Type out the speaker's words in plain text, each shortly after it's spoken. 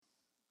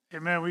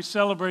Amen. We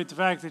celebrate the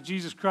fact that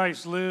Jesus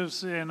Christ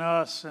lives in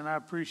us, and I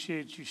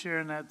appreciate you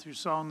sharing that through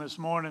song this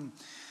morning.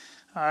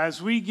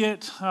 As we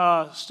get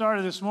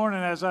started this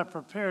morning, as I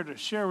prepare to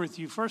share with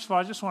you, first of all,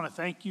 I just want to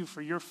thank you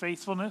for your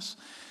faithfulness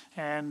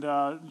and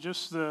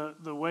just the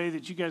way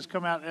that you guys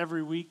come out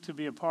every week to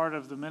be a part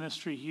of the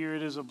ministry here.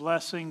 It is a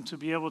blessing to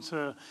be able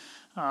to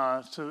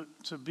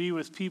be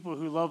with people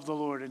who love the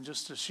Lord and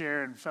just to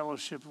share and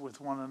fellowship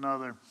with one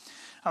another.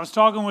 I was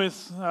talking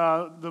with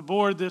the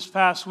board this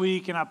past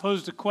week, and I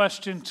posed a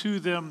question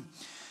to them.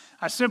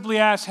 I simply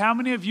asked, how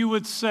many of you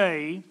would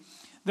say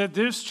that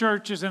this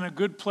church is in a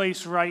good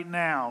place right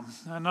now?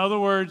 In other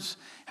words,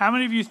 how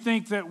many of you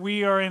think that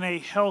we are in a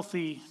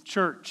healthy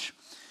church?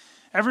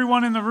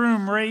 Everyone in the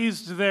room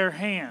raised their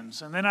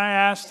hands, and then I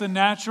asked the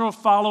natural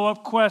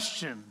follow-up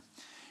question,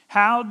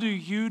 how do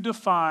you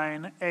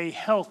define a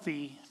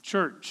healthy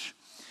church?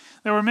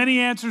 There were many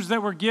answers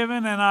that were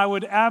given, and I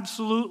would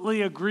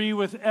absolutely agree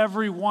with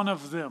every one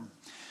of them.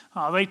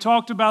 They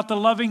talked about the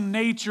loving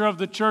nature of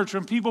the church.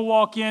 When people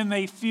walk in,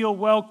 they feel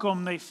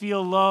welcome, they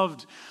feel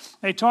loved.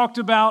 They talked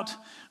about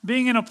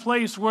being in a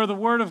place where the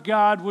Word of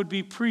God would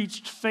be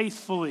preached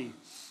faithfully.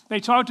 They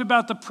talked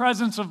about the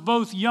presence of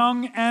both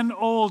young and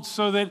old,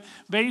 so that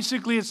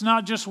basically it's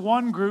not just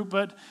one group,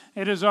 but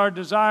it is our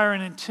desire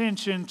and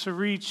intention to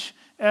reach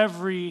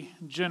every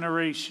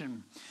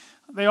generation.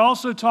 They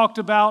also talked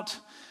about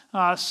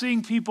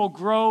seeing people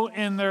grow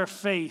in their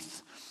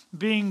faith,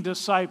 being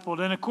discipled.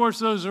 And of course,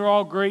 those are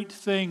all great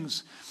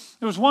things.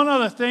 There was one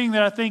other thing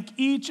that I think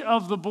each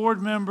of the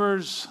board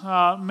members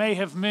may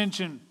have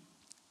mentioned.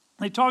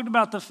 They talked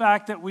about the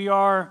fact that we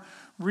are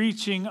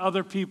reaching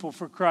other people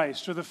for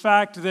Christ, or the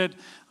fact that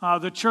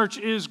the church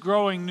is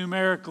growing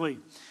numerically.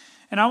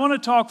 And I want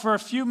to talk for a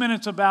few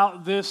minutes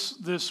about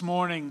this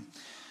morning.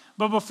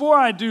 But before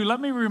I do,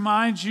 let me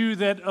remind you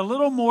that a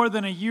little more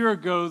than a year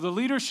ago, the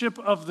leadership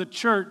of the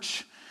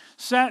church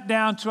sat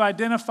down to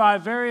identify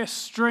various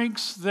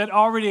strengths that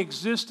already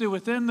existed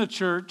within the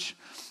church,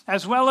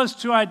 as well as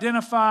to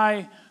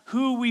identify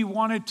who we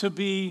wanted to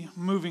be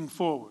moving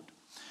forward.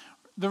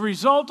 The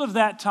result of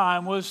that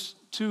time was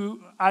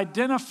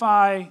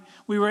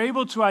we were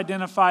able to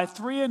identify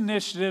 3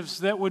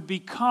 initiatives that would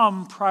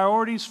become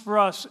priorities for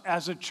us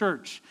as a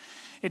church.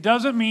 It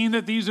doesn't mean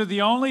that these are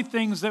the only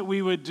things that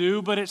we would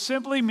do, but it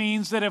simply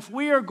means that if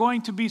we are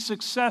going to be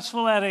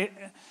successful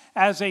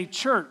as a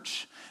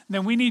church,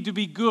 then we need to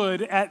be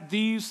good at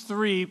these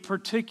 3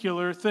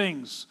 particular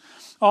things.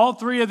 All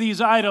 3 of these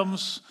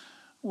items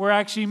were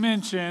actually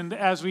mentioned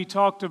as we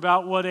talked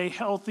about what a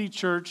healthy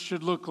church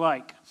should look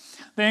like.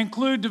 They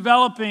include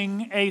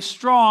developing a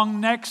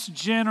strong next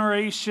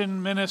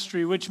generation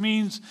ministry, which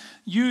means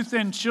youth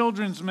and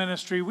children's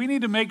ministry. We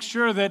need to make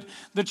sure that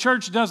the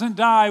church doesn't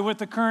die with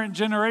the current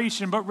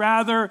generation, but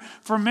rather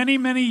for many,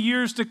 many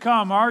years to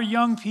come, our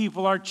young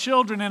people, our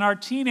children, and our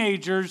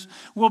teenagers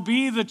will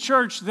be the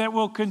church that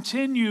will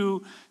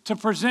continue to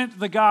present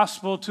the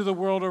gospel to the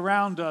world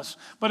around us.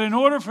 But in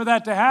order for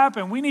that to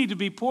happen, we need to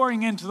be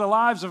pouring into the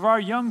lives of our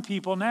young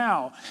people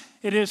now.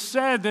 It is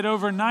said that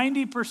over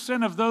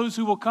 90% of those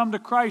who will come to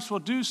Christ will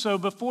do so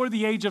before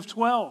the age of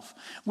 12,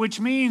 which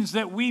means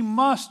that we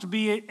must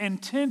be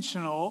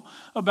intentional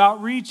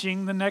about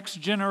reaching the next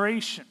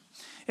generation.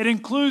 It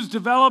includes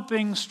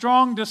developing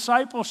strong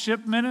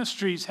discipleship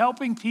ministries,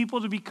 helping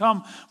people to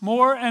become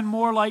more and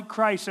more like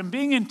Christ, and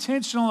being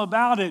intentional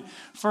about it.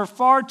 For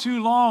far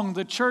too long,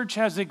 the church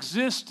has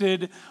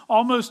existed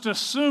almost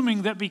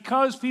assuming that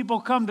because people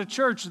come to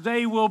church,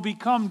 they will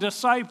become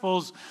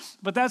disciples,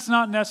 but that's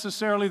not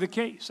necessarily the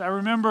case. I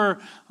remember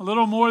a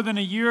little more than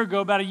a year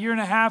ago, about a year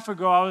and a half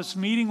ago, I was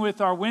meeting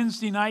with our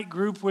Wednesday night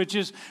group, which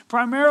is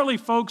primarily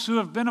folks who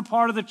have been a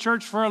part of the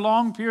church for a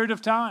long period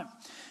of time.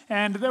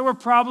 And there were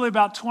probably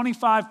about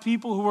 25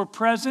 people who were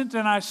present,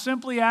 and I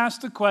simply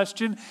asked the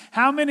question,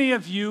 how many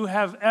of you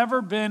have ever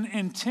been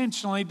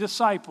intentionally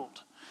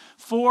discipled?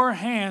 4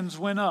 hands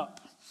went up.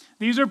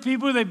 These are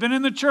people, they've been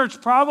in the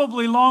church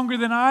probably longer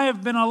than I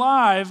have been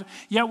alive,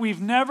 yet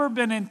we've never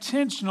been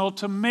intentional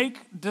to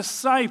make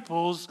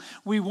disciples.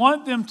 We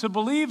want them to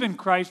believe in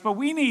Christ, but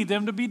we need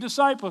them to be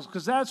disciples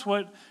because that's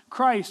what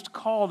Christ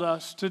called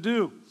us to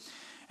do.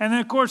 And then,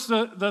 of course,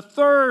 the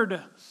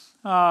third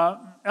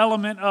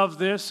element of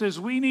this is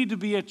we need to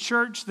be a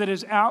church that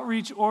is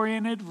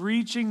outreach-oriented,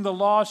 reaching the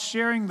lost,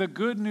 sharing the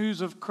good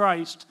news of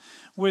Christ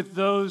with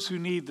those who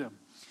need them.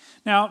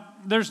 Now,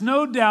 there's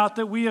no doubt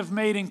that we have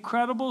made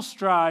incredible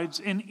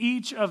strides in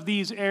each of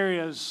these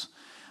areas,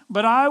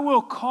 but I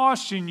will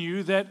caution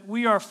you that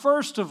we are,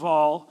 first of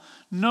all,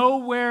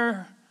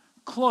 nowhere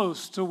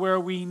close to where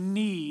we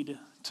need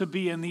to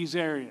be in these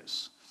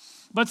areas.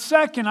 But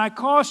second, I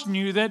caution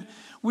you that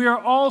we are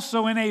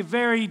also in a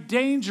very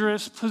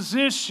dangerous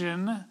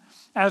position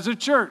as a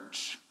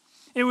church.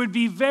 It would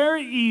be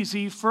very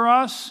easy for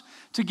us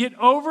to get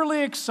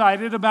overly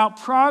excited about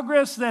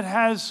progress that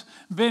has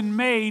been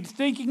made,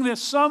 thinking that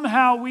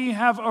somehow we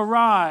have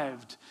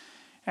arrived,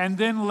 and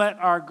then let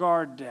our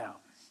guard down.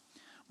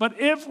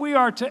 But if we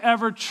are to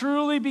ever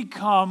truly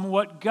become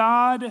what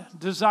God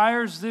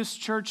desires this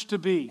church to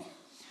be,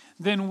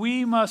 then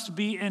we must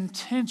be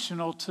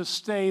intentional to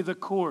stay the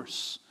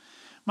course.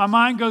 My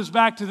mind goes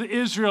back to the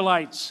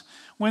Israelites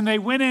when they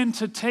went in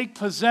to take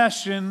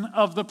possession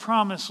of the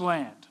promised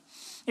land.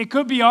 It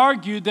could be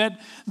argued that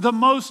the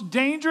most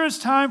dangerous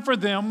time for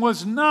them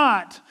was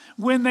not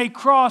when they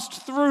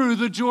crossed through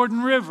the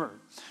Jordan River,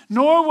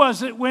 nor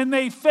was it when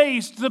they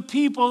faced the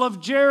people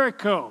of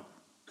Jericho.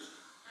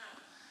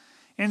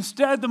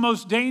 Instead, the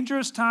most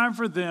dangerous time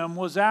for them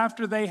was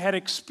after they had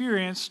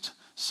experienced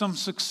some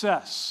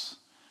success.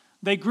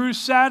 They grew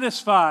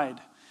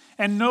satisfied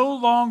and no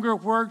longer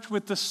worked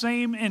with the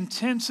same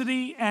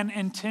intensity and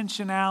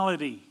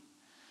intentionality.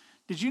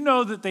 Did you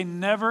know that they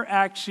never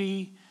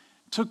actually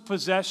took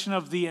possession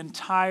of the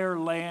entire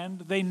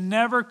land? They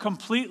never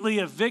completely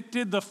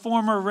evicted the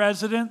former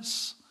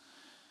residents.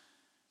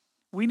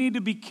 We need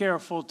to be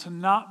careful to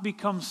not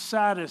become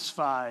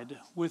satisfied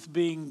with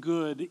being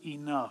good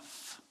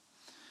enough.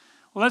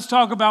 Well, let's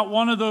talk about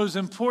one of those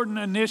important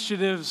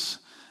initiatives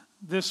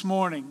this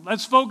morning.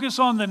 Let's focus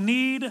on the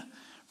need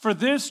for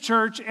this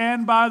church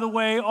and, by the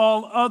way,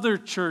 all other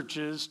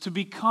churches to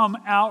become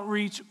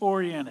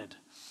outreach-oriented.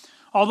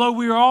 Although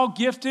we are all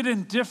gifted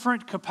in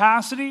different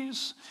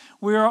capacities,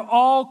 we are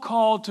all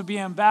called to be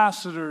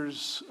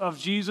ambassadors of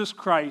Jesus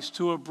Christ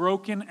to a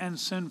broken and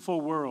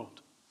sinful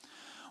world.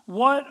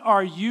 What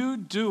are you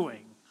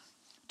doing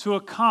to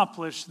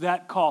accomplish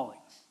that calling?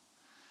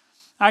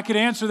 I could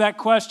answer that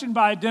question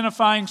by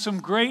identifying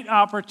some great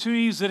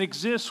opportunities that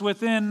exist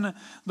within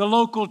the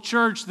local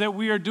church that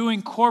we are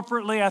doing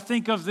corporately. I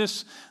think of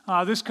this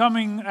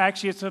coming,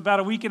 actually it's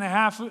about a week and a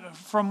half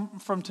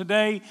from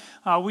today,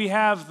 we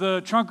have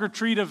the Trunk or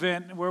Treat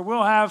event where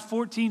we'll have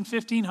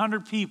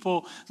 1,500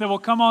 people that will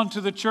come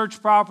onto the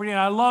church property. And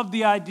I love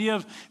the idea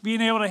of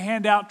being able to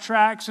hand out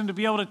tracts and to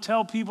be able to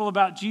tell people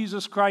about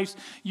Jesus Christ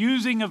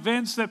using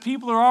events that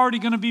people are already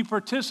going to be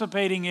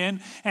participating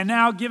in and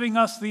now giving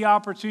us the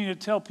opportunity to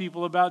tell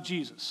people about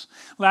Jesus.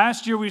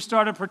 Last year we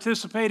started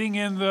participating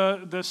in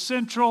the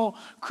Central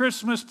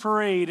Christmas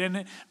Parade, and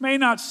it may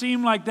not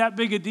seem like that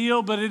big a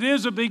deal, but it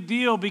is a big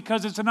deal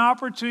because it's an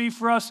opportunity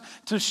for us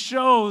to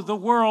show the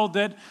world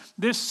that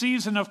this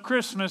season of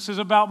Christmas is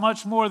about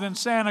much more than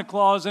Santa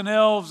Claus and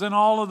elves and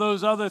all of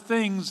those other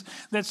things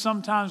that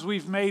sometimes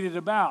we've made it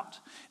about.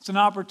 It's an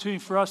opportunity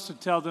for us to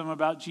tell them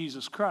about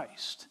Jesus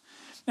Christ.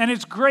 And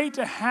it's great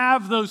to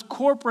have those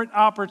corporate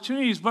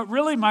opportunities, but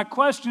really my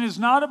question is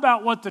not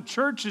about what the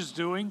church is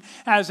doing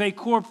as a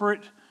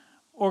corporate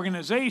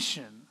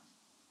organization,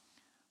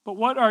 but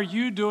what are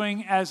you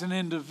doing as an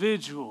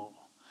individual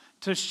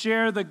to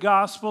share the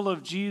gospel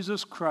of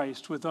Jesus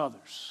Christ with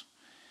others?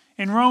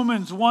 In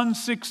Romans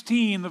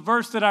 1:16, the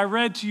verse that I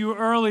read to you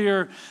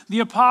earlier, the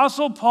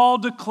Apostle Paul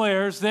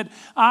declares that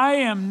I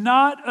am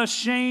not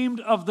ashamed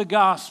of the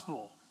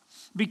gospel,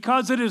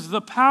 because it is the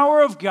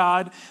power of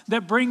God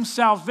that brings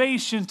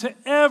salvation to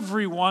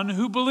everyone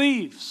who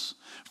believes,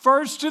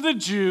 first to the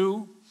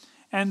Jew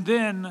and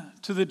then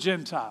to the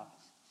Gentile.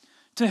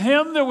 To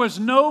him there was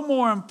no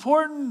more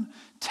important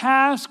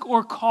task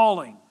or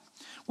calling,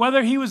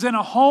 whether he was in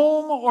a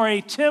home or a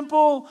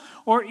temple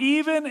or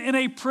even in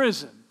a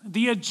prison.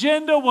 The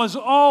agenda was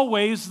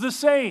always the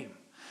same: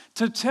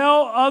 to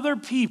tell other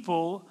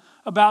people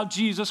about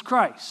Jesus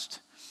Christ.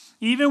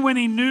 Even when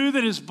he knew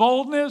that his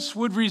boldness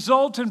would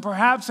result in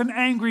perhaps an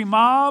angry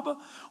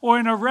mob or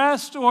an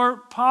arrest or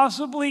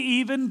possibly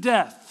even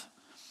death,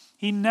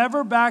 he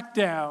never backed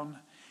down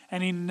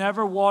and he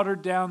never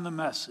watered down the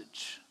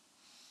message.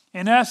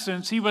 In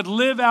essence, he would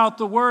live out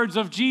the words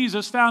of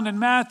Jesus found in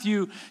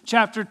Matthew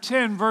chapter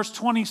 10, verse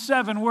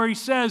 27, where he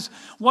says,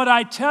 "What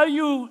I tell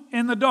you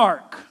in the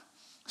dark,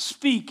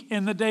 speak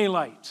in the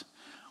daylight.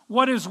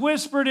 What is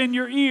whispered in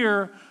your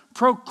ear,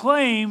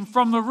 proclaim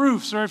from the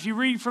roofs," or if you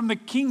read from the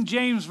King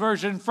James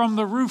Version, from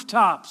the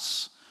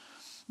rooftops.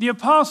 The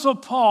Apostle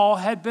Paul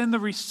had been the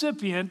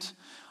recipient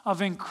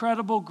of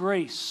incredible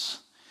grace.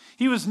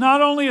 He was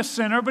not only a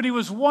sinner, but he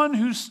was one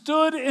who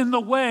stood in the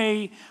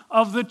way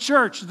of the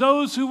church,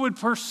 those who would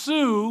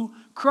pursue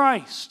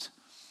Christ.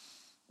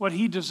 What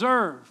he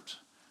deserved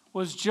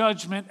was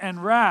judgment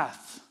and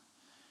wrath,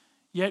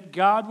 yet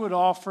God would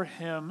offer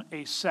him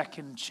a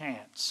second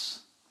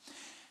chance.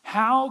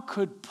 How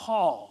could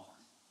Paul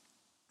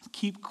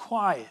keep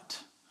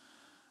quiet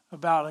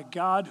about a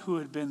God who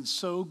had been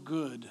so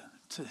good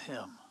to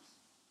him?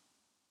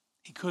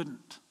 He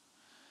couldn't.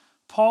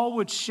 Paul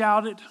would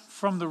shout it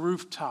from the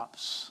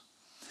rooftops.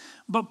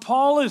 But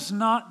Paul is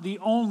not the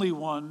only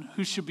one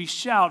who should be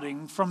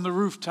shouting from the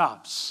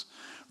rooftops,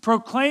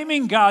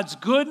 proclaiming God's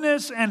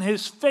goodness and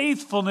his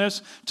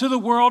faithfulness to the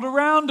world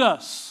around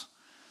us.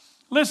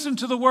 Listen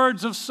to the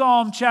words of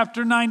Psalm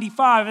chapter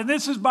 95. And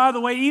this is, by the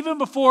way, even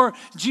before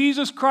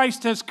Jesus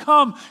Christ has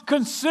come.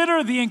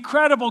 Consider the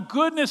incredible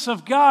goodness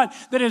of God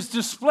that is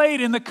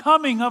displayed in the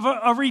coming of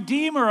a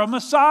Redeemer, a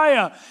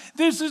Messiah.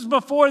 This is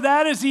before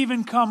that has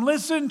even come.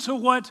 Listen to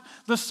what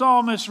the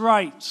psalmist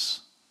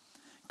writes.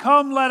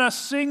 "Come, let us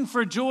sing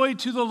for joy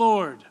to the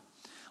Lord.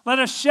 Let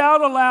us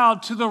shout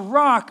aloud to the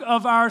rock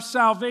of our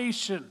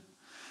salvation.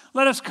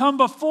 Let us come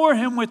before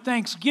him with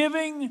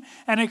thanksgiving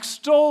and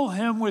extol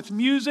him with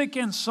music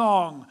and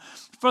song.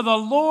 For the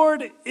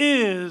Lord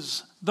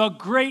is the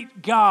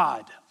great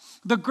God,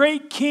 the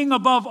great King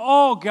above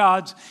all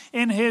gods.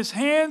 In his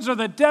hands are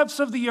the depths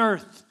of the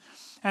earth,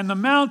 and the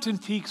mountain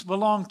peaks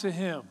belong to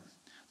him.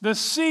 The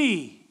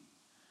sea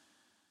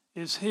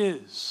is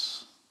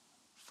his,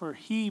 for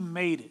he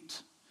made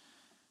it,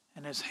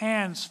 and his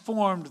hands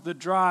formed the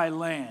dry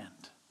land.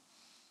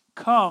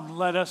 Come,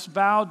 let us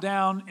bow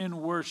down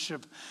in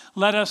worship.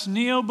 Let us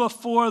kneel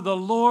before the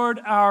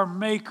Lord our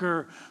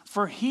Maker,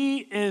 for he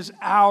is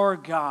our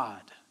God,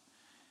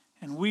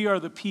 and we are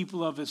the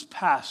people of his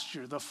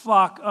pasture, the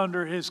flock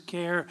under his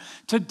care.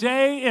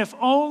 Today, if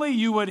only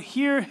you would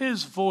hear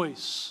his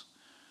voice,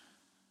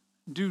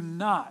 do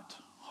not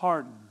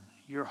harden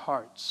your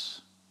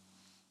hearts.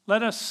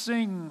 Let us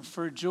sing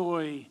for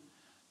joy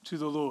to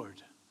the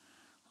Lord.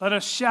 Let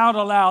us shout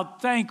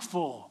aloud,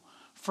 thankful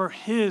for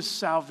his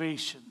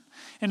salvation.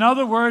 In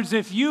other words,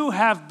 if you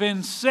have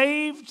been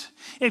saved,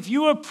 if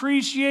you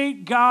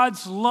appreciate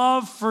God's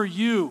love for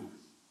you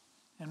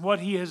and what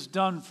he has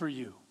done for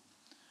you,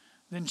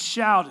 then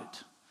shout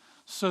it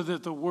so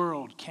that the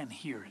world can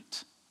hear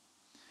it.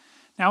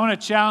 Now, I want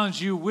to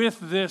challenge you with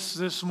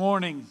this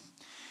morning.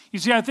 You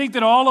see, I think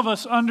that all of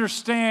us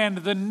understand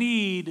the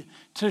need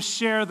to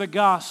share the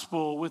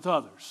gospel with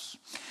others.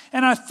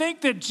 And I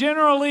think that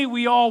generally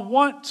we all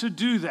want to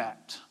do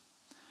that.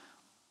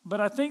 But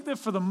I think that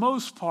for the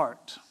most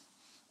part,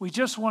 we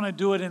just want to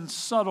do it in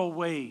subtle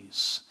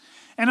ways.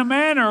 In a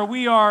manner,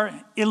 we are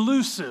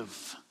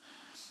elusive.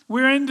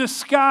 We're in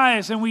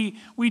disguise, and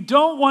we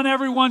don't want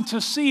everyone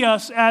to see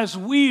us as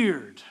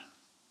weird.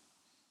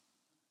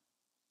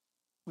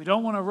 We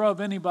don't want to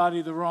rub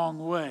anybody the wrong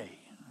way.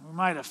 We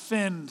might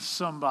offend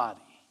somebody.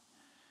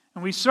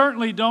 And we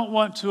certainly don't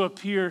want to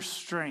appear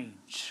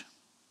strange.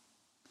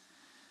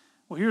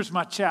 Well, here's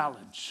my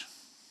challenge.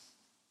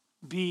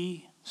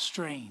 Be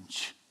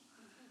strange.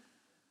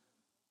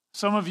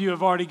 Some of you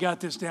have already got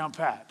this down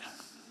pat.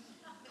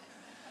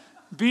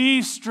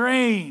 Be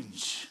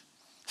strange.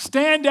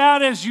 Stand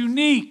out as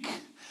unique.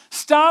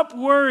 Stop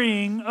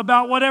worrying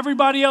about what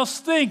everybody else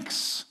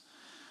thinks.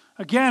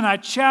 Again, I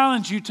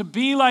challenge you to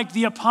be like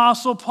the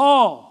Apostle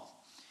Paul.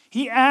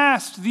 He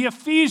asked the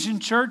Ephesian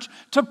church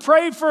to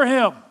pray for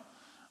him.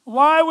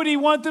 Why would he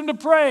want them to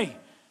pray?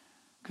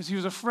 Because he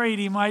was afraid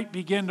he might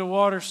begin to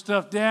water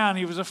stuff down.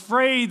 He was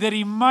afraid that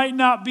he might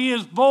not be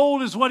as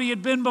bold as what he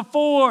had been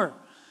before.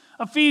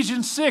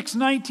 Ephesians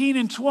 6:19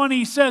 and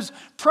 20 says,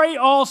 pray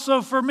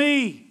also for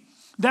me,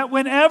 that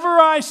whenever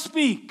I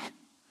speak,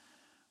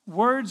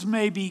 words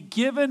may be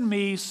given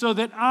me so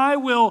that I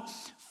will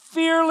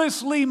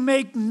fearlessly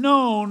make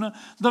known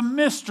the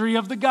mystery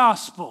of the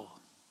gospel,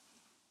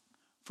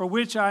 for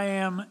which I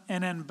am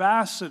an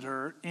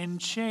ambassador in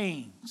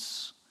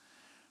chains.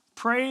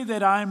 Pray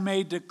that I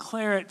may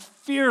declare it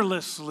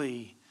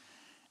fearlessly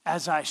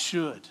as I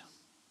should.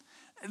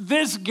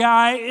 This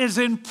guy is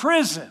in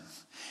prison,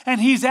 and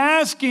he's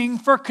asking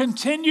for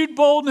continued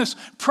boldness.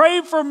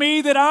 Pray for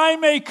me that I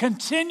may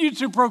continue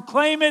to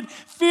proclaim it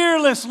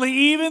fearlessly,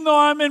 even though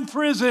I'm in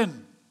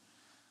prison.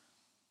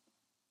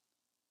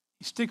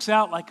 He sticks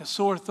out like a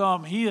sore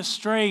thumb. He is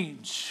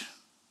strange,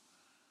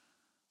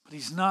 but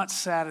he's not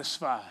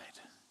satisfied.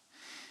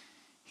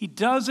 He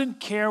doesn't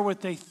care what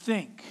they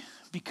think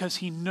because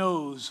he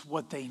knows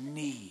what they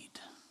need.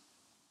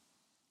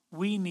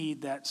 We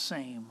need that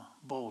same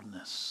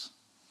boldness.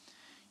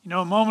 You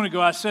know, a moment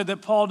ago I said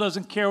that Paul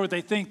doesn't care what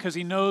they think because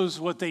he knows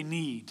what they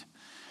need.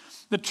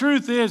 The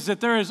truth is that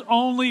there is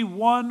only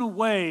one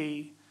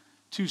way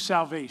to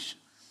salvation.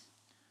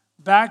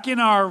 Back in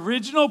our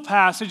original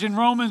passage in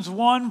Romans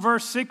 1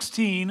 verse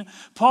 16,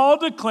 Paul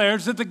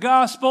declares that the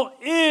gospel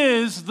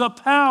is the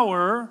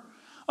power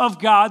of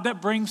God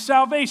that brings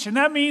salvation.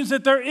 That means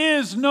that there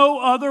is no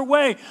other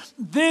way.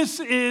 This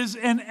is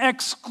an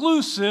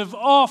exclusive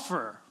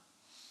offer.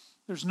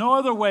 There's no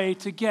other way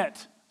to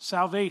get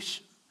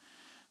salvation.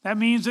 That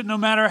means that no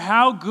matter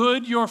how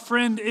good your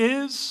friend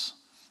is,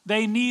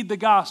 they need the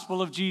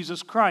gospel of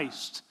Jesus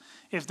Christ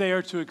if they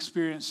are to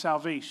experience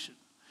salvation.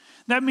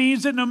 That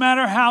means that no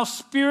matter how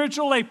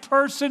spiritual a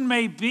person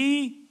may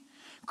be,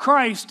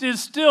 Christ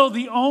is still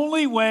the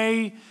only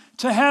way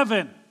to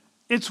heaven.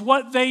 It's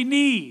what they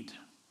need.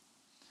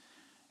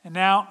 And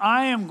now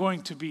I am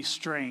going to be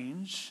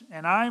strange,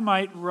 and I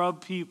might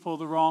rub people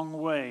the wrong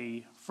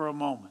way for a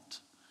moment.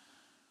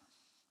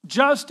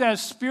 Just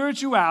as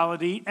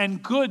spirituality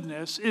and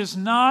goodness is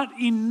not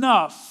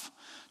enough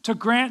to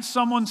grant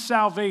someone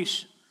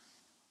salvation,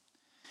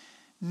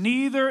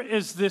 neither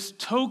is this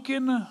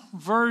token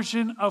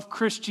version of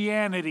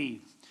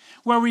Christianity,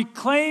 where we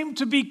claim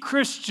to be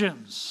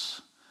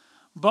Christians,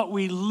 but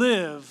we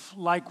live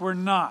like we're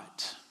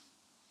not.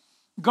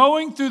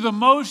 Going through the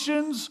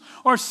motions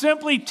or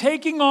simply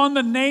taking on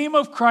the name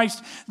of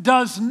Christ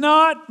does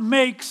not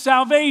make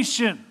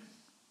salvation.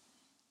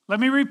 Let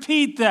me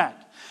repeat that.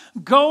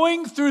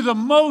 Going through the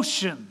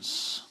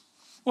motions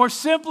or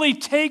simply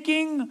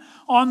taking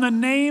on the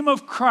name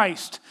of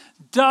Christ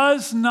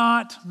does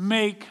not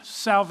make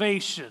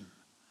salvation.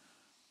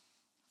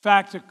 In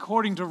fact,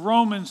 according to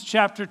Romans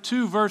chapter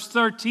 2, verse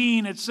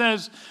 13, it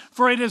says,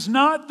 "For it is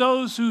not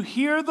those who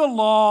hear the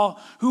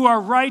law who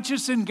are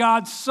righteous in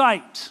God's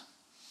sight,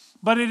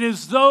 but it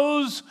is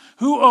those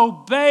who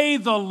obey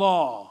the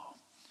law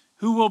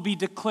who will be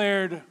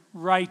declared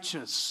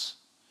righteous."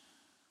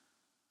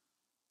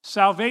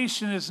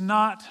 Salvation is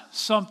not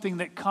something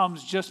that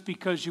comes just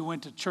because you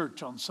went to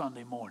church on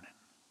Sunday morning.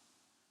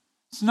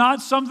 It's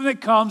not something that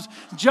comes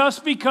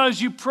just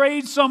because you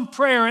prayed some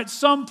prayer at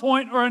some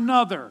point or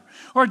another,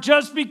 or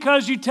just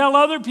because you tell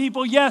other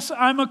people, "Yes,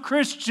 I'm a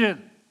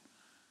Christian."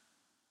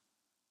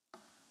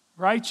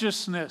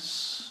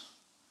 Righteousness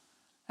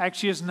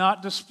actually is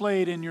not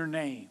displayed in your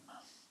name,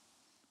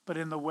 but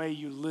in the way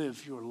you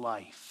live your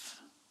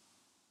life.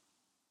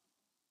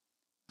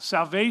 The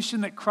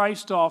salvation that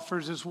Christ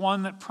offers is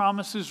one that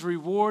promises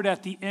reward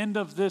at the end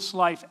of this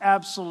life,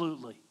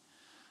 absolutely.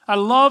 I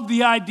love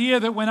the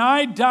idea that when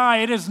I die,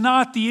 it is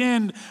not the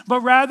end, but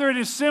rather it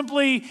is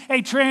simply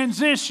a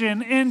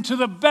transition into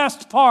the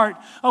best part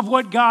of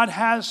what God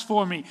has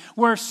for me,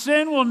 where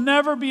sin will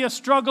never be a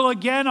struggle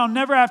again. I'll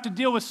never have to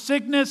deal with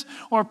sickness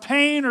or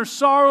pain or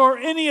sorrow or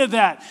any of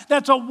that.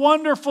 That's a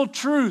wonderful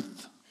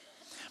truth.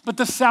 But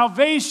the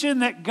salvation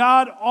that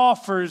God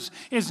offers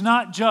is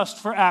not just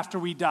for after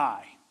we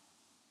die.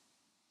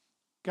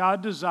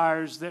 God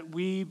desires that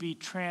we be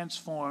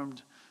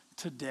transformed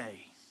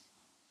today.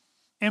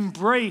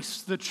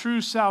 Embrace the true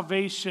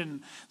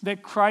salvation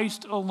that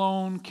Christ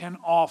alone can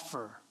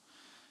offer.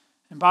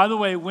 And by the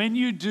way, when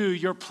you do,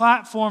 your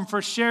platform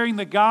for sharing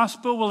the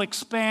gospel will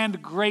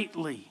expand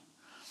greatly.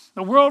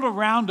 The world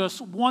around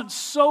us wants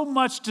so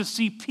much to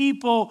see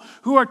people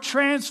who are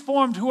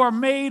transformed, who are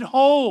made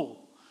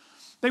whole.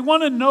 They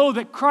want to know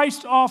that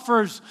Christ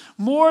offers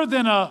more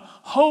than a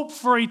hope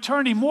for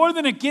eternity, more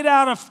than a get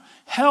out of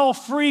hell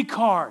free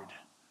card.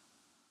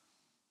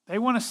 They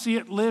want to see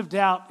it lived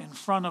out in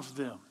front of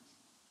them.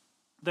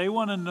 They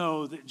want to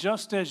know that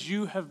just as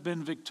you have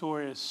been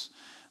victorious,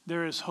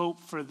 there is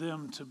hope for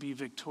them to be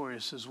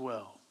victorious as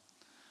well.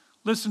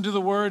 Listen to the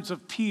words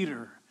of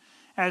Peter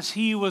as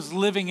he was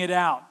living it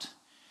out.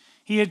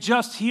 He had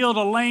just healed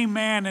a lame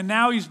man, and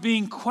now he's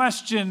being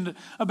questioned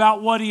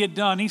about what he had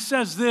done. He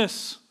says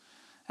this,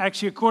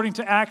 actually according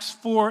to Acts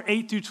 4,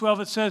 8 through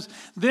 12, it says,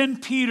 "Then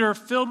Peter,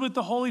 filled with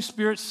the Holy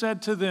Spirit,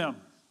 said to them,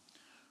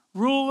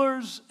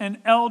 'Rulers and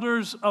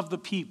elders of the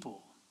people,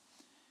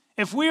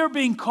 if we are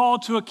being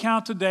called to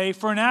account today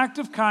for an act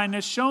of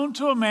kindness shown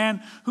to a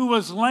man who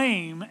was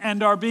lame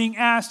and are being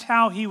asked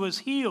how he was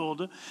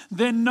healed,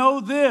 then know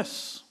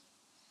this,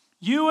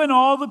 you and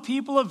all the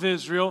people of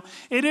Israel,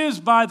 it is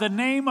by the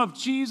name of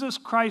Jesus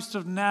Christ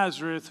of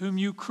Nazareth, whom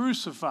you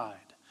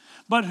crucified,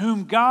 but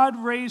whom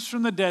God raised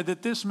from the dead,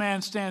 that this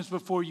man stands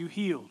before you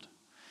healed.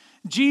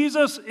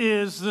 Jesus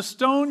is the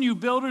stone you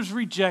builders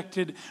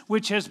rejected,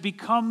 which has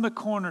become the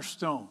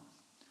cornerstone.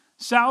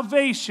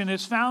 Salvation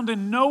is found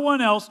in no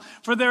one else,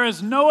 for there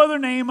is no other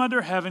name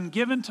under heaven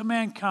given to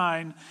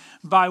mankind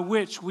by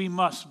which we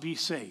must be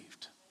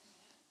saved.'"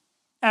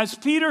 As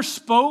Peter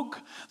spoke,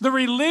 the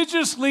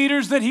religious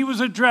leaders that he was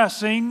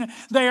addressing,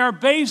 they are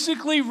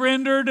basically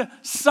rendered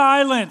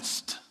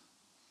silenced.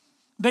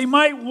 They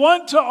might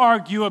want to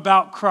argue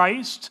about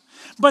Christ,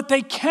 but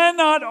they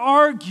cannot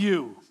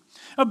argue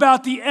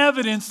about the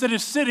evidence that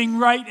is sitting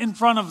right in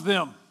front of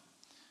them.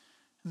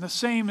 And the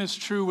same is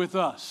true with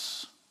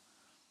us.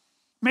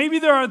 Maybe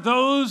there are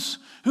those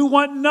who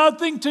want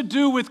nothing to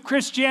do with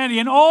Christianity,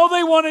 and all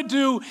they want to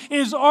do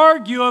is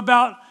argue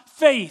about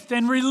faith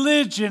and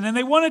religion, and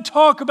they want to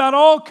talk about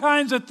all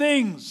kinds of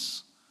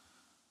things.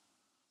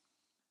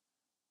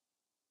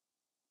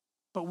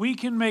 But we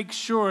can make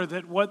sure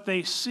that what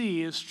they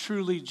see is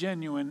truly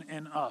genuine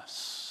in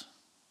us.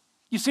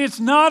 You see,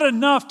 it's not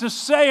enough to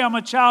say I'm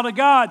a child of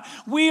God.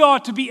 We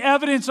ought to be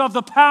evidence of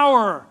the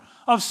power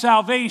of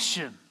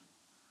salvation.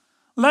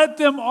 Let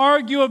them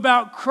argue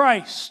about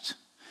Christ,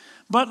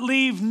 but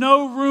leave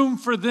no room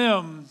for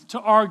them to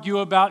argue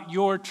about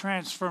your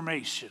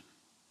transformation.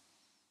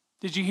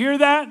 Did you hear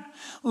that?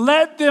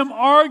 Let them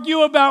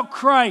argue about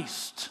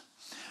Christ,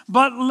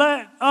 but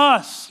let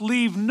us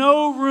leave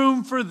no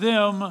room for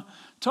them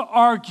to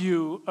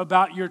argue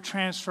about your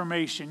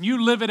transformation.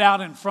 You live it out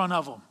in front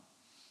of them.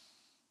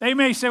 They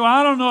may say, well,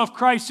 I don't know if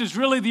Christ is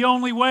really the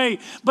only way,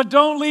 but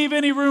don't leave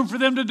any room for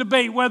them to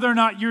debate whether or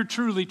not you're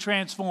truly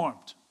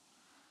transformed,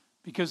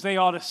 because they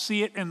ought to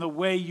see it in the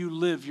way you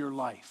live your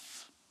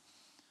life.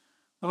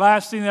 The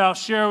last thing that I'll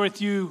share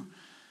with you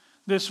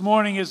this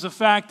morning is the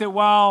fact that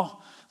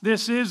while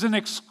this is an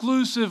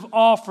exclusive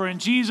offer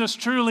and Jesus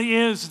truly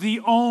is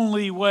the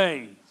only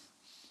way,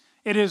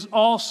 it is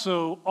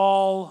also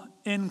all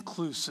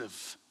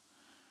inclusive.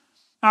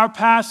 Our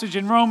passage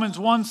in Romans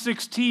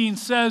 1:16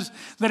 says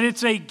that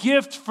it's a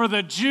gift for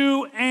the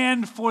Jew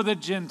and for the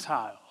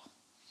Gentile.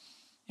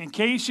 In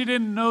case you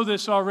didn't know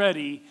this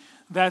already,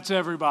 that's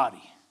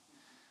everybody.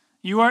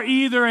 You are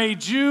either a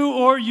Jew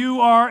or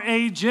you are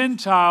a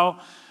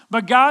Gentile,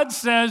 but God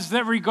says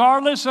that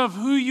regardless of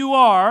who you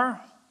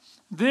are,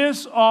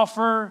 this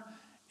offer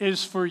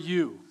is for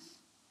you.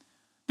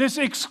 This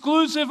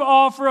exclusive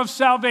offer of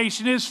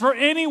salvation is for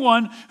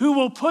anyone who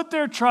will put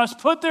their trust,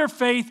 put their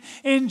faith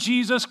in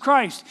Jesus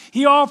Christ.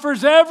 He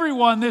offers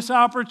everyone this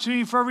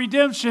opportunity for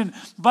redemption,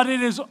 but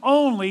it is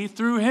only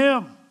through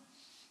Him.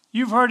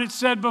 You've heard it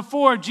said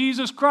before,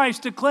 Jesus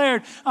Christ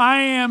declared, "I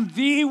am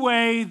the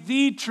way,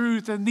 the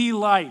truth, and the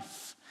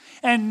life.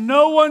 And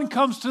no one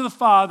comes to the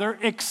Father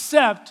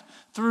except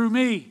through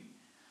me."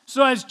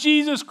 So as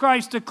Jesus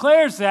Christ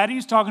declares that,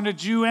 He's talking to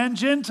Jew and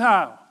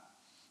Gentile.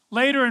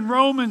 Later in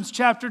Romans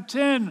chapter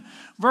 10,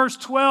 verse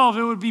 12,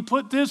 it would be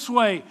put this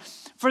way: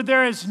 "For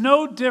there is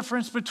no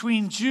difference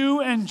between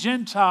Jew and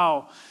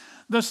Gentile.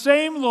 The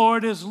same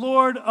Lord is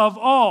Lord of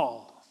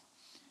all,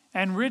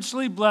 and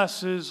richly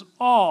blesses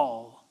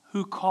all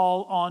who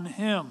call on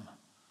Him."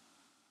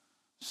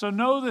 So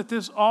know that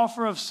this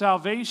offer of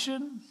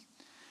salvation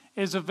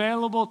is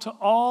available to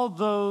all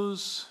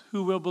those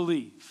who will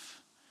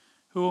believe,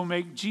 who will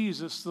make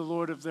Jesus the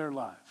Lord of their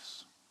lives.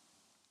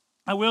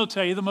 I will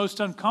tell you, the most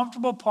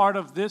uncomfortable part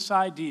of this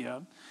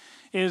idea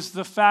is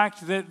the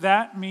fact that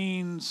that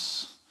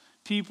means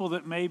people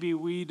that maybe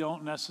we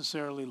don't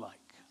necessarily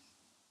like.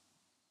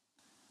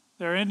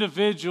 There are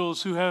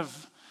individuals who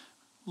have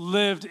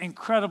lived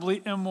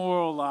incredibly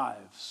immoral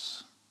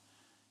lives,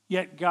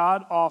 yet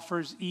God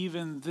offers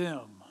even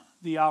them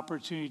the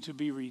opportunity to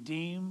be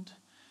redeemed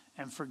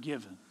and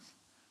forgiven,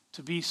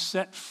 to be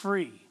set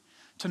free,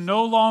 to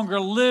no longer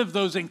live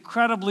those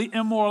incredibly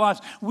immoral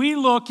lives. We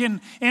look in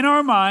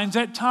our minds,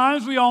 at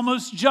times we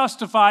almost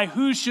justify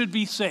who should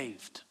be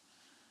saved.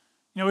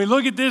 You know, we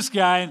look at this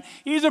guy and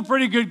he's a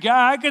pretty good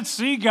guy. I could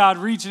see God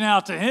reaching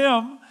out to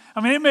him.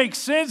 I mean, it makes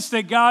sense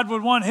that God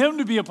would want him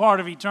to be a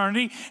part of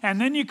eternity. And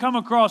then you come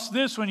across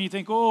this one, you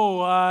think, oh,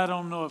 I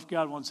don't know if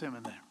God wants him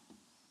in there.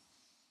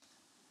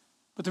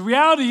 But the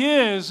reality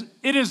is,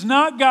 it is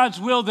not God's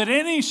will that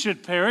any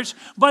should perish,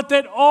 but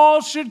that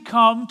all should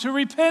come to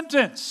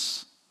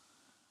repentance.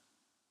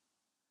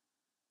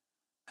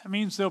 That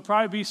means there'll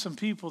probably be some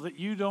people that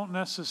you don't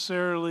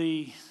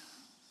necessarily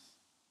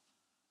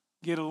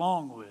get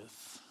along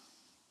with,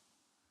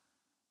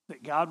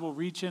 that God will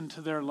reach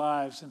into their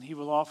lives and He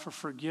will offer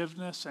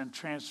forgiveness and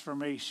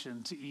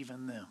transformation to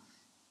even them.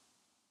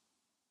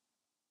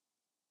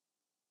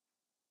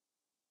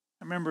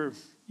 I remember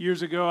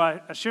years ago,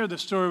 I shared the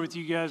story with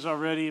you guys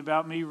already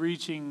about me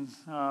reaching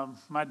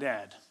my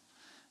dad.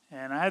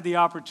 And I had the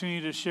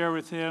opportunity to share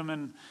with him,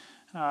 and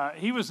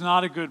he was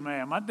not a good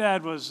man. My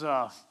dad was...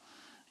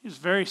 He was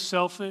very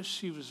selfish.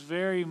 He was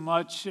very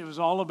much, it was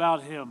all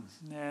about him.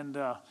 And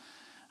I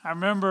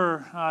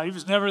remember he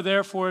was never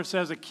there for us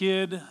as a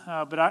kid,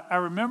 but I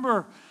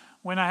remember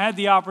when I had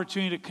the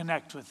opportunity to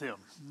connect with him.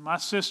 My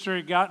sister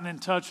had gotten in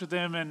touch with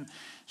him, and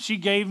she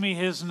gave me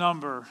his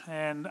number,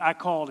 and I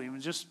called him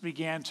and just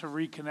began to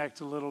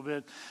reconnect a little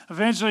bit.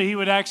 Eventually, he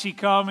would actually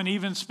come and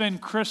even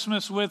spend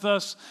Christmas with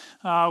us,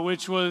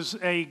 which was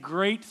a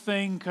great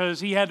thing because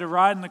he had to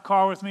ride in the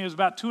car with me. It was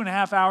about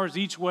 2.5 hours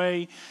each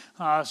way.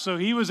 So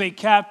he was a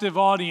captive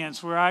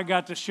audience where I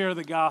got to share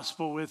the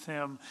gospel with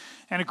him.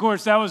 And of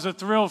course, that was a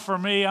thrill for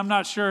me. I'm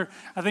not sure.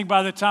 I think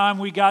by the time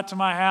we got to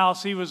my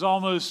house, he was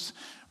almost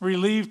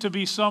relieved to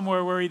be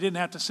somewhere where he didn't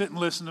have to sit and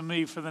listen to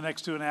me for the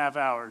next 2.5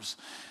 hours.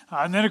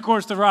 And then, of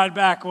course, the ride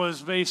back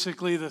was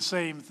basically the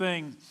same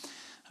thing.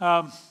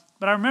 But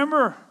I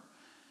remember,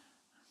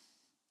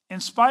 in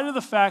spite of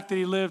the fact that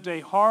he lived a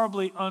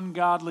horribly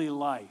ungodly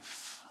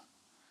life,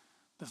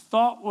 the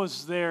thought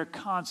was there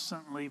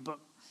constantly, but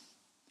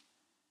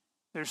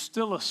there's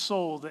still a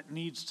soul that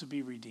needs to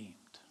be redeemed.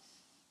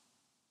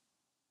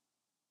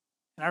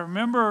 And I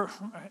remember,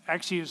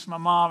 actually it's my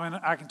mom, and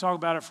I can talk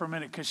about her for a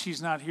minute because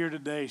she's not here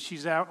today.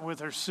 She's out with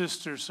her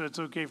sister, so it's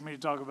okay for me to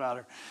talk about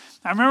her.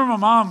 I remember my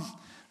mom,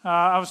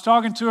 I was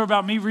talking to her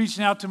about me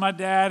reaching out to my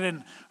dad,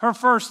 and her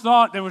first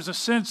thought, there was a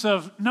sense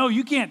of, no,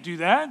 you can't do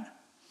that.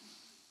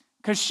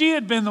 Because she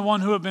had been the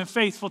one who had been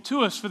faithful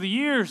to us for the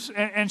years,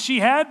 and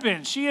she had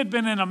been. She had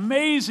been an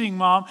amazing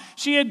mom.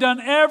 She had done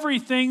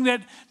everything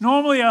that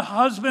normally a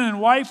husband and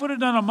wife would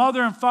have done, a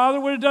mother and father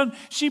would have done.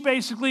 She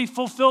basically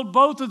fulfilled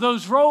both of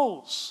those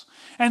roles.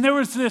 And there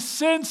was this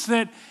sense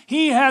that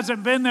he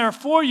hasn't been there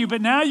for you,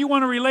 but now you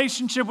want a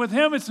relationship with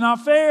him. It's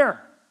not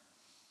fair.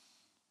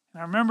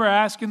 And I remember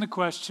asking the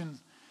question,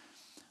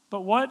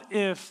 but what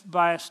if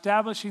by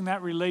establishing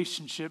that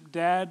relationship,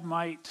 Dad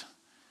might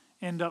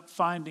end up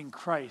finding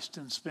Christ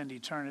and spend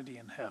eternity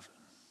in heaven?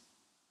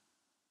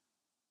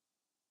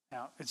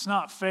 Now, it's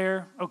not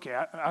fair. Okay,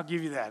 I'll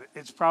give you that.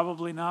 It's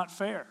probably not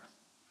fair.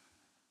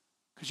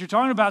 Because you're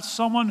talking about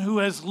someone who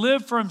has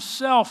lived for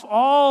himself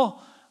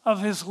all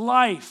of his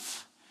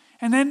life,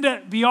 and then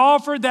to be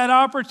offered that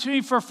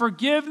opportunity for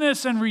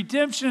forgiveness and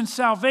redemption and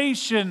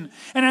salvation,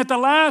 and at the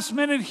last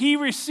minute he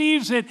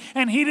receives it,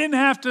 and he didn't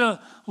have to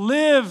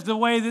live the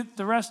way that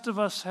the rest of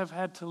us have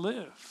had to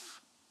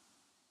live.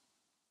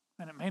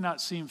 And it may not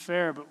seem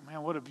fair, but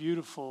man, what a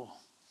beautiful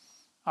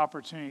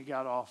opportunity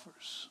God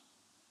offers.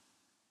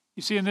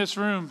 You see, in this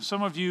room,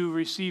 some of you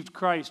received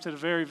Christ at a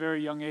very,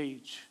 very young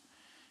age.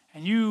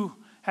 And you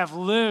have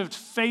lived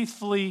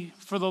faithfully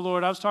for the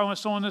Lord. I was talking with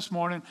someone this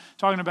morning,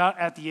 talking about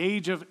at the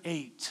age of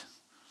 8,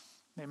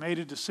 they made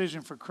a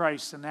decision for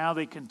Christ, and now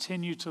they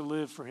continue to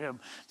live for Him.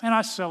 Man,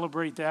 I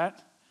celebrate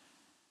that.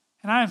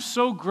 And I am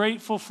so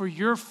grateful for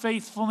your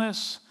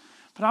faithfulness.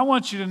 But I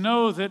want you to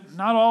know that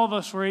not all of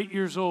us were 8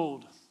 years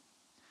old.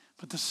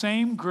 But the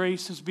same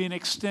grace is being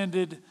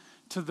extended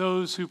to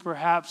those who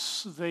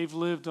perhaps they've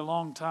lived a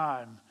long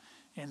time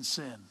in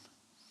sin.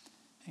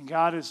 And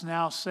God is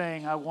now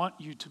saying, I want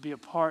you to be a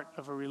part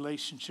of a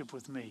relationship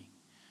with me.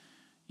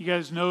 You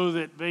guys know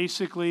that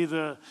basically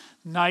the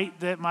night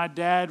that my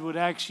dad would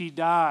actually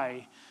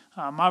die,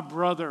 my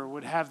brother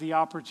would have the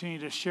opportunity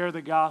to share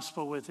the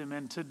gospel with him.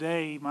 And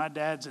today, my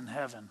dad's in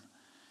heaven.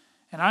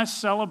 And I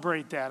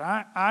celebrate that.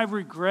 I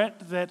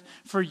regret that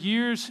for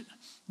years,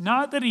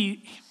 not that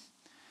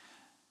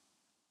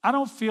I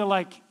don't feel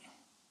like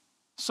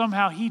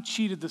somehow he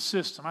cheated the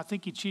system. I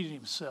think he cheated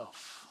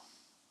himself.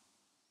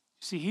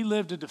 See, he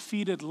lived a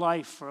defeated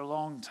life for a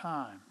long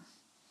time.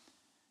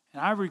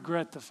 And I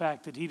regret the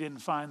fact that he didn't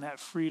find that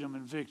freedom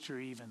and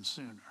victory even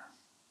sooner.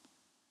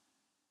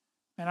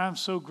 And I'm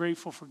so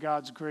grateful for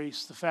God's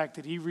grace, the fact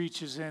that He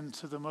reaches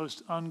into the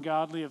most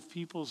ungodly of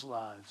people's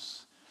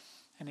lives.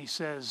 And He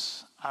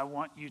says, I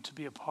want you to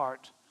be a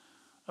part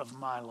of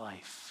my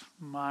life,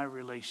 my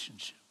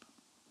relationship.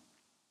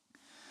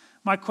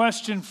 My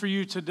question for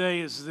you today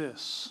is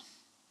this.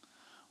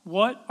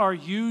 What are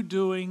you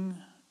doing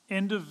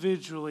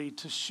individually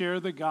to share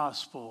the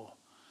gospel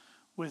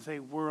with a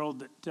world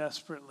that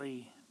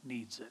desperately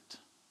needs it?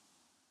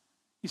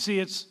 You see,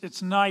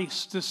 it's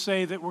nice to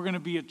say that we're going to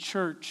be a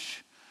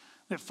church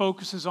that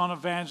focuses on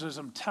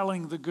evangelism,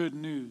 telling the good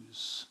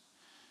news.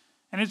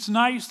 And it's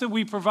nice that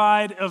we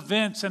provide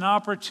events and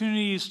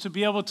opportunities to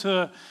be able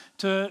to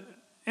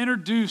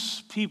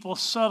introduce people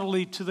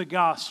subtly to the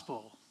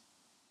gospel.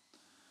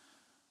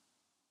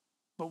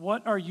 But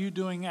what are you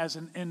doing as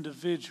an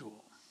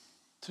individual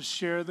to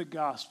share the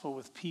gospel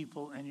with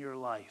people in your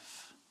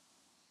life?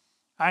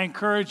 I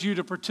encourage you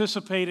to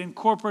participate in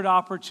corporate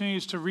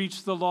opportunities to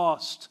reach the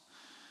lost,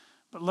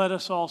 but let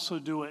us also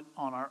do it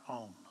on our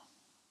own.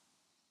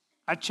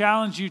 I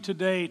challenge you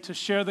today to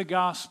share the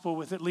gospel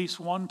with at least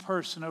one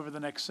person over the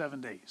next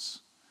 7 days.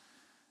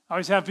 I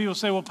always have people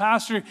say, well,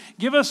 Pastor,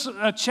 give us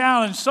a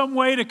challenge, some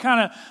way to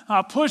kind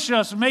of push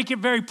us and make it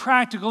very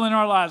practical in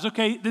our lives.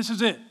 Okay, this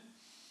is it.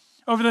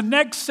 Over the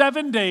next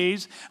 7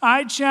 days,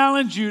 I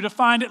challenge you to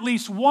find at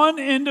least one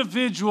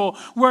individual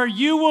where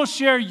you will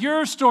share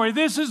your story.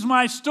 This is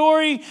my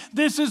story.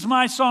 This is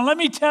my song. Let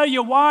me tell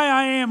you why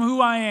I am who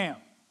I am.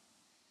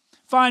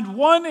 Find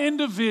one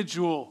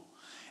individual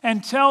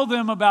and tell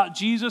them about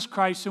Jesus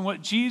Christ and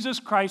what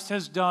Jesus Christ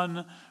has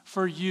done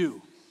for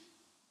you.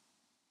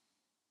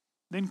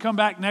 Then come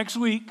back next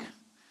week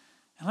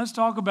and let's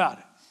talk about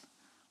it.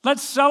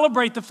 Let's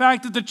celebrate the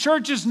fact that the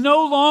church is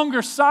no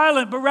longer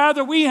silent, but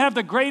rather we have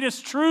the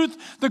greatest truth,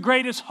 the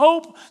greatest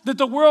hope that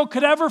the world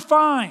could ever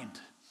find.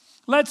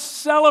 Let's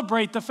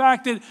celebrate the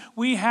fact that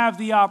we have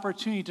the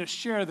opportunity to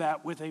share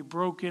that with a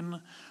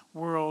broken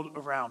world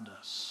around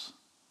us.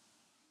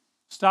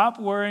 Stop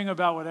worrying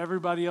about what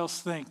everybody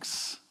else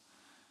thinks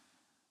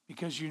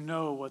because you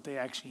know what they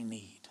actually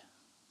need.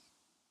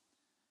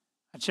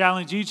 I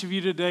challenge each of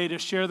you today to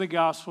share the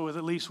gospel with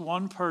at least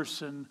one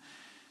person.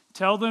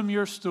 Tell them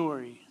your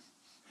story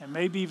and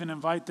maybe even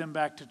invite them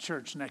back to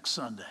church next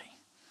Sunday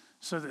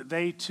so that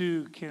they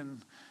too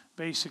can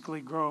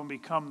basically grow and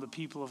become the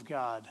people of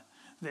God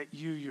that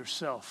you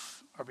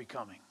yourself are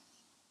becoming.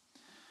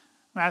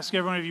 I ask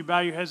everyone of you bow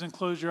your heads and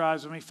close your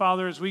eyes with me.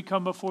 Father, as we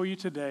come before you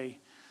today,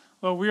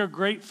 Lord, we are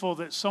grateful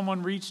that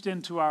someone reached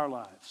into our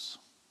lives,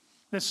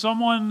 that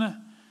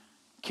someone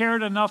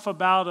cared enough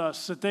about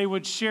us that they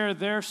would share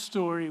their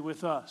story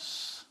with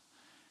us,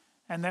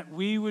 and that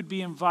we would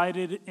be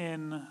invited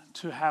in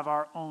to have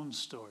our own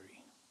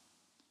story.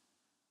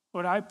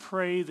 Lord, I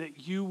pray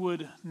that you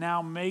would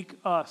now make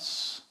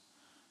us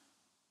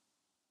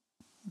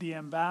the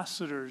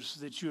ambassadors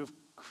that you have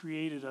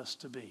created us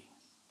to be.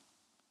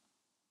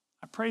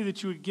 I pray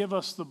that you would give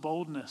us the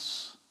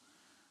boldness,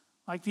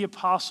 like the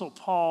Apostle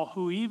Paul,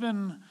 who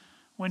even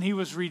when he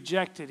was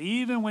rejected,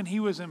 even when he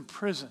was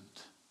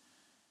imprisoned,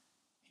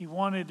 he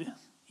wanted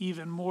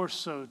even more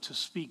so to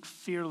speak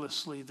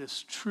fearlessly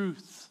this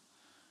truth,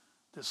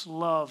 this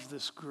love,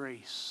 this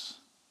grace.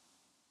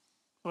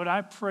 Lord,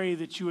 I pray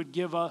that you would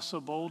give us a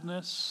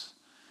boldness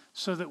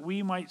so that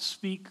we might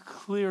speak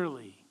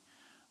clearly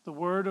the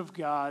word of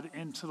God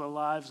into the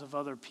lives of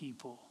other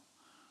people,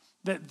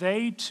 that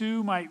they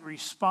too might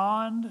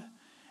respond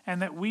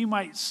and that we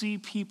might see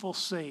people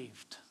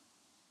saved.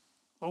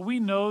 Well, we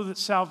know that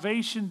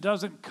salvation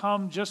doesn't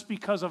come just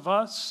because of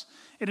us.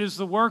 It is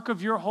the work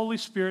of your Holy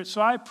Spirit.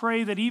 So I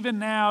pray that even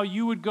now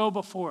you would go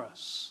before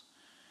us,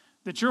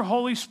 that your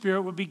Holy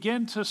Spirit would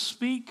begin to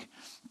speak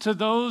to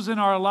those in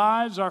our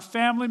lives, our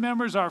family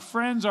members, our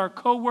friends, our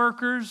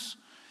co-workers.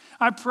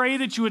 I pray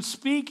that you would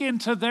speak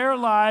into their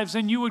lives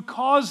and you would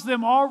cause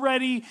them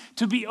already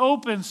to be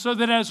open so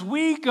that as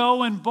we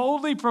go and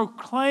boldly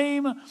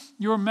proclaim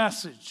your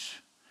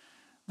message,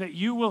 that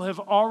you will have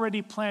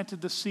already planted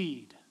the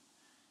seed.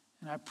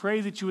 And I pray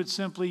that you would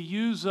simply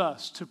use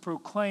us to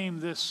proclaim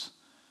this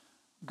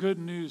good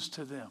news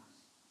to them.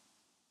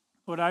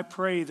 Lord, I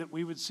pray that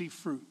we would see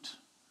fruit.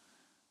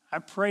 I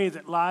pray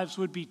that lives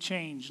would be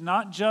changed,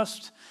 not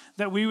just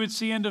that we would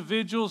see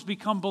individuals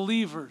become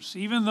believers,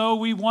 even though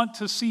we want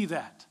to see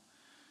that.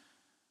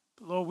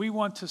 But Lord, we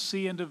want to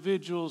see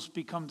individuals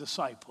become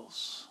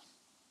disciples.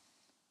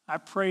 I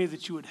pray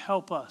that you would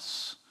help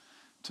us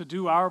to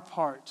do our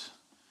part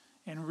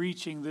in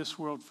reaching this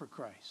world for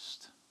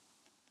Christ.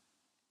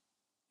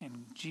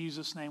 In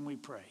Jesus' name we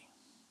pray.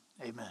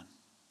 Amen.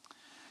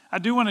 I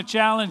do want to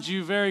challenge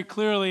you very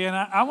clearly, and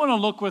I want to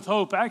look with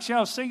hope. Actually, I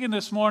was thinking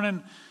this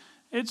morning,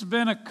 it's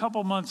been a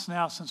couple months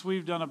now since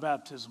we've done a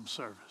baptism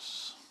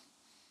service.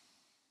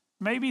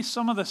 Maybe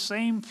some of the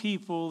same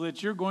people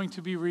that you're going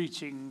to be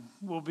reaching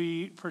will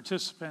be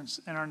participants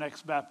in our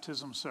next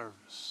baptism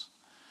service.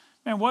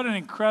 Man, what an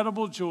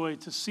incredible joy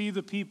to see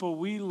the people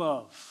we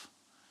love,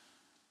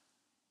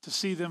 to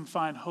see them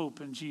find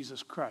hope in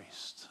Jesus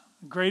Christ.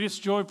 The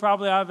greatest joy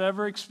probably I've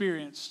ever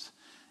experienced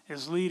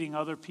is leading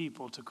other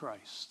people to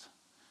Christ.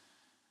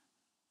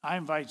 I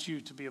invite you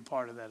to be a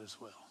part of that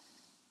as well.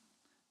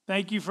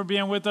 Thank you for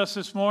being with us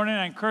this morning.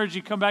 I encourage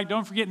you to come back.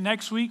 Don't forget,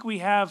 next week we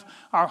have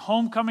our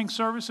homecoming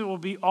service. It will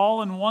be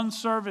all in one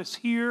service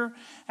here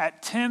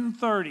at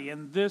 10:30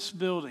 in this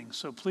building.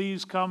 So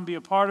please come be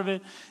a part of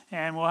it,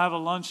 and we'll have a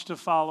lunch to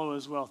follow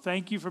as well.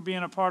 Thank you for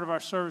being a part of our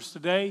service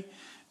today.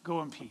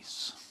 Go in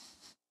peace.